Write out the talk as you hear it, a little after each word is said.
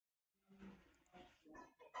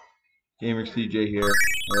Gamer CJ here.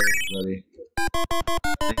 Hello everybody.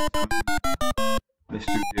 Thanks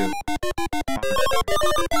Mr. Duke.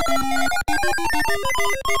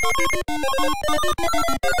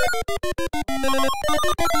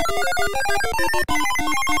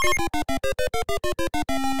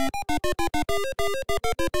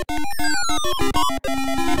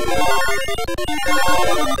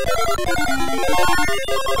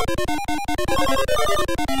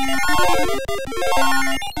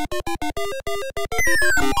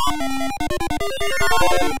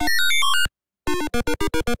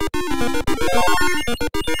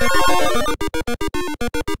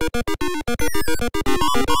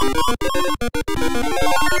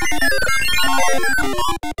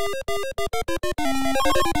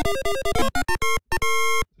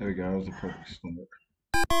 There we go, that was a perfect start.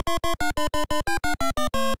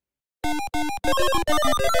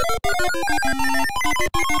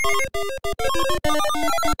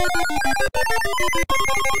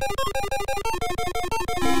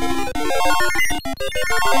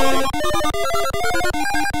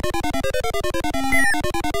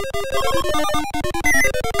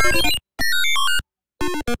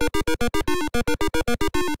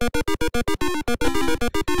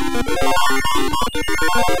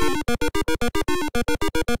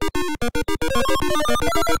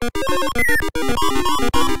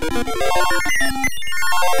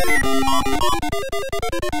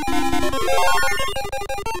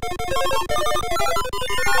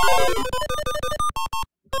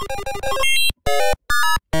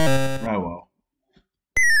 Right, well.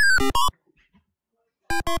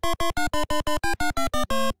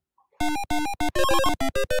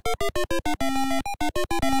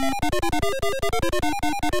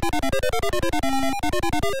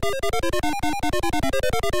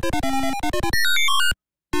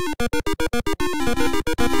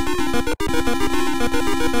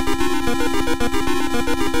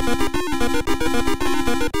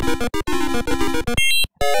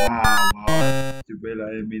 Well, too bad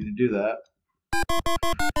I didn't mean to do that.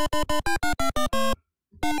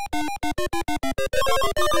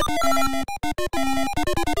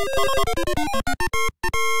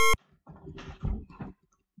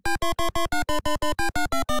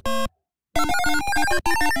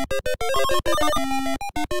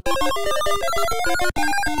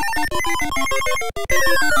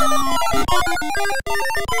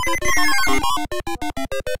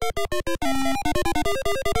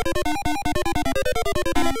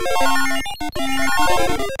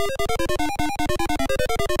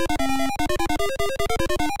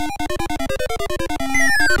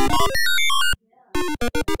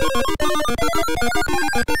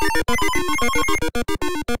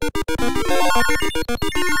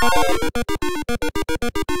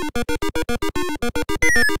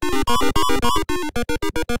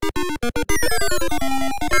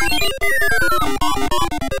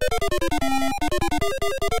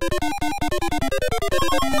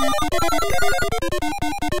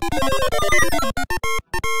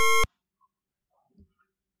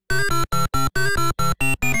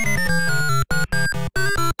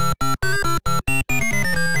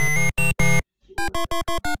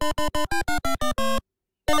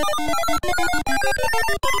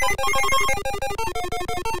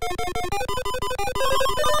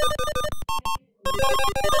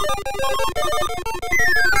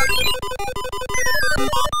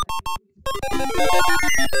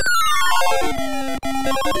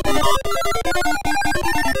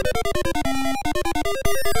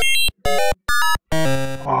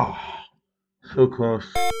 Oh, so close.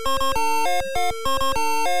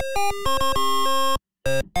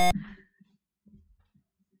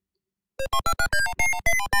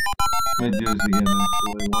 Might do this again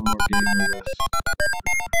actually. One more game of this.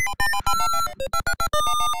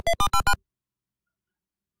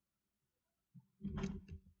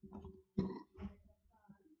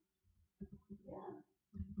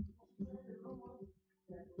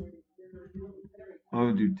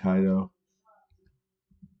 I'll do Taito.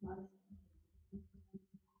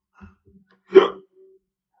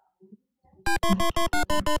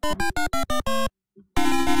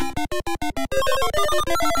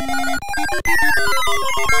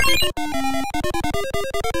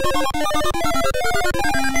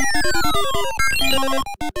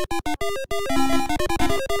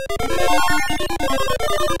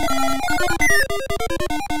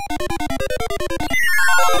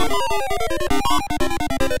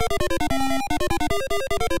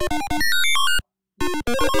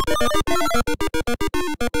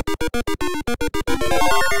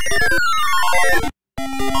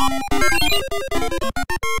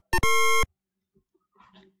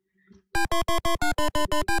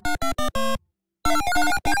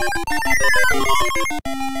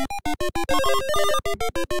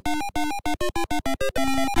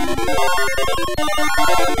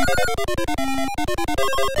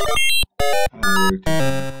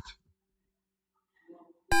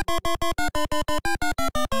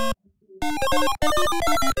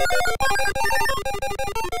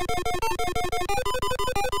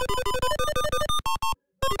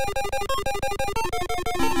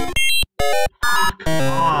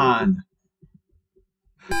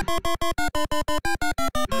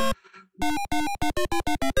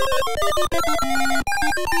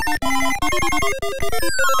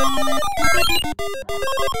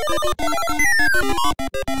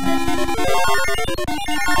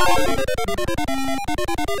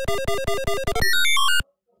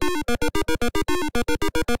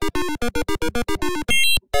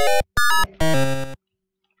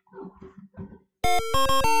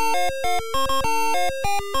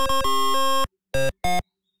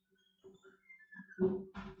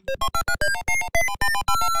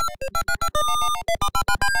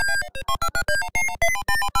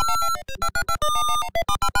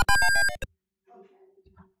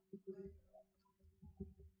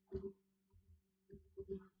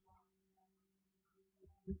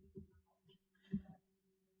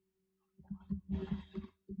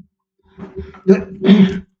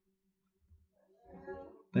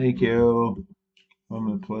 Thank you. I'm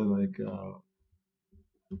gonna play like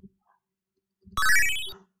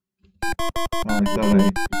I thought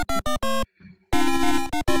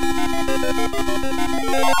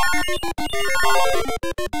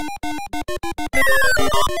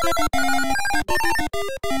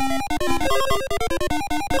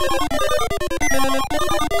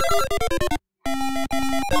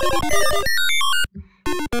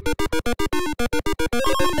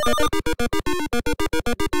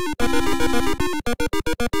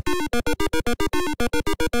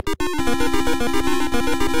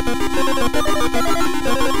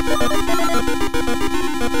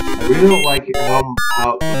I really don't like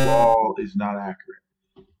how the ball is not accurate.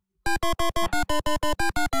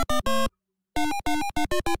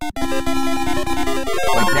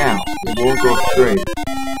 Like now, it won't go straight.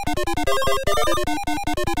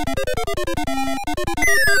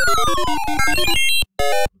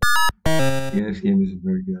 Yeah, this game isn't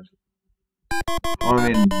very good. Oh, I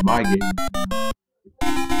mean, my game.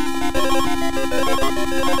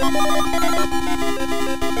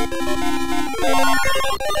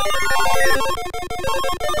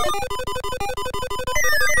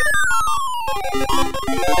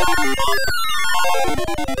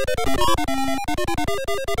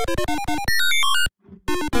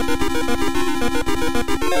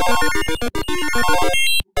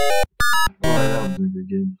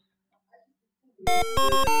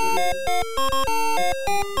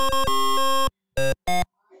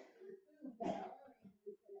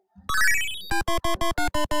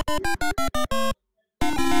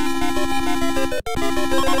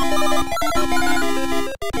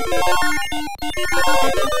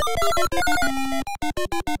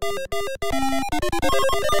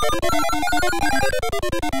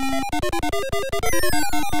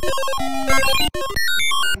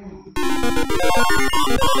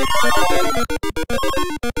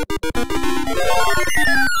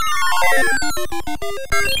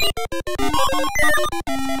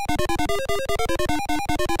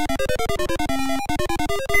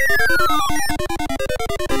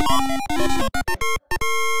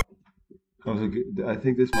 That was a good game. I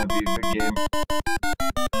think this might be a good game.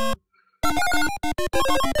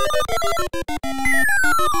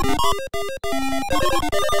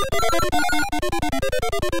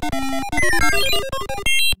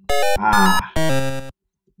 Ah.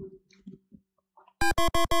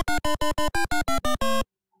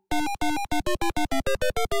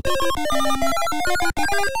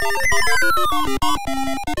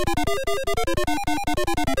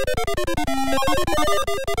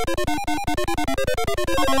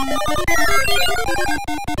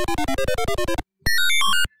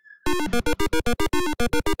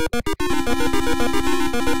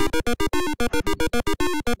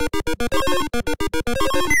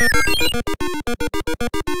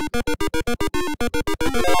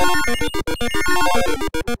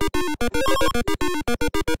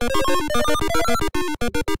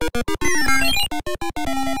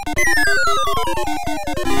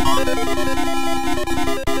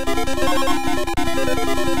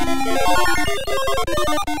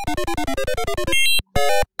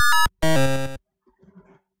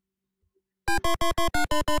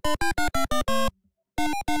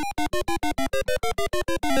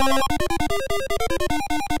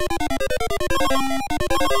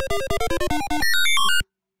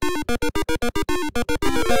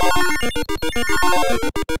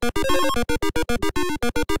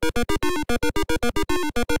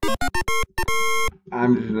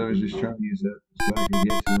 I was just trying to use that so I could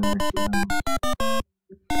get to the next round.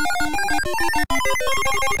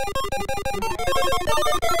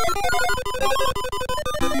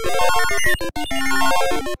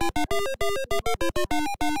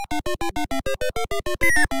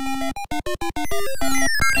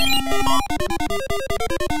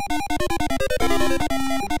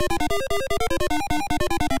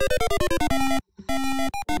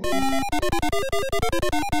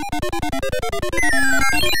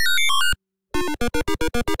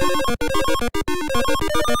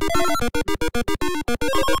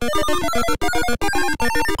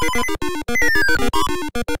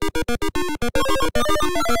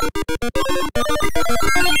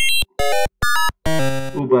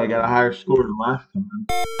 Oh, but I got a higher score than last time.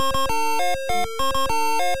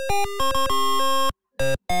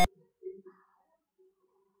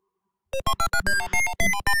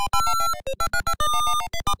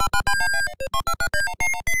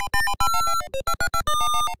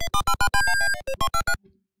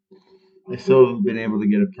 I still haven't been able to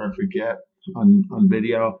get it perfect yet on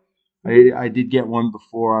video. I did get one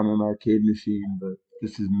before on an arcade machine, but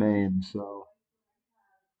this is MAME, so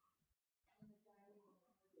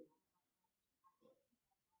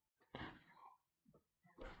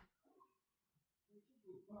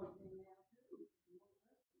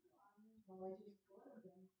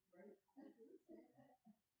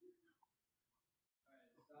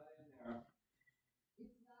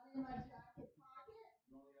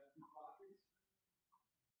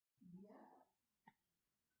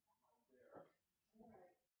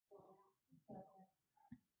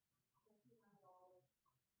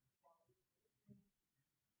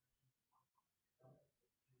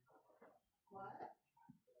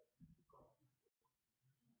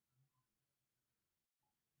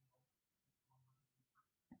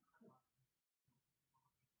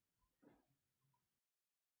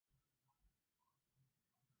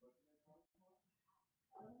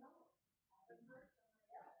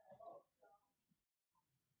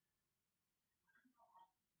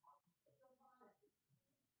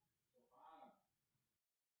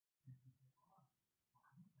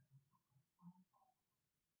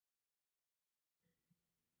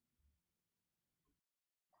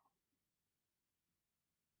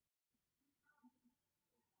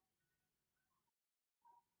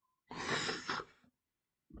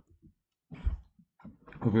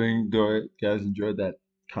hope you guys enjoyed that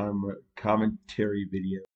commentary video.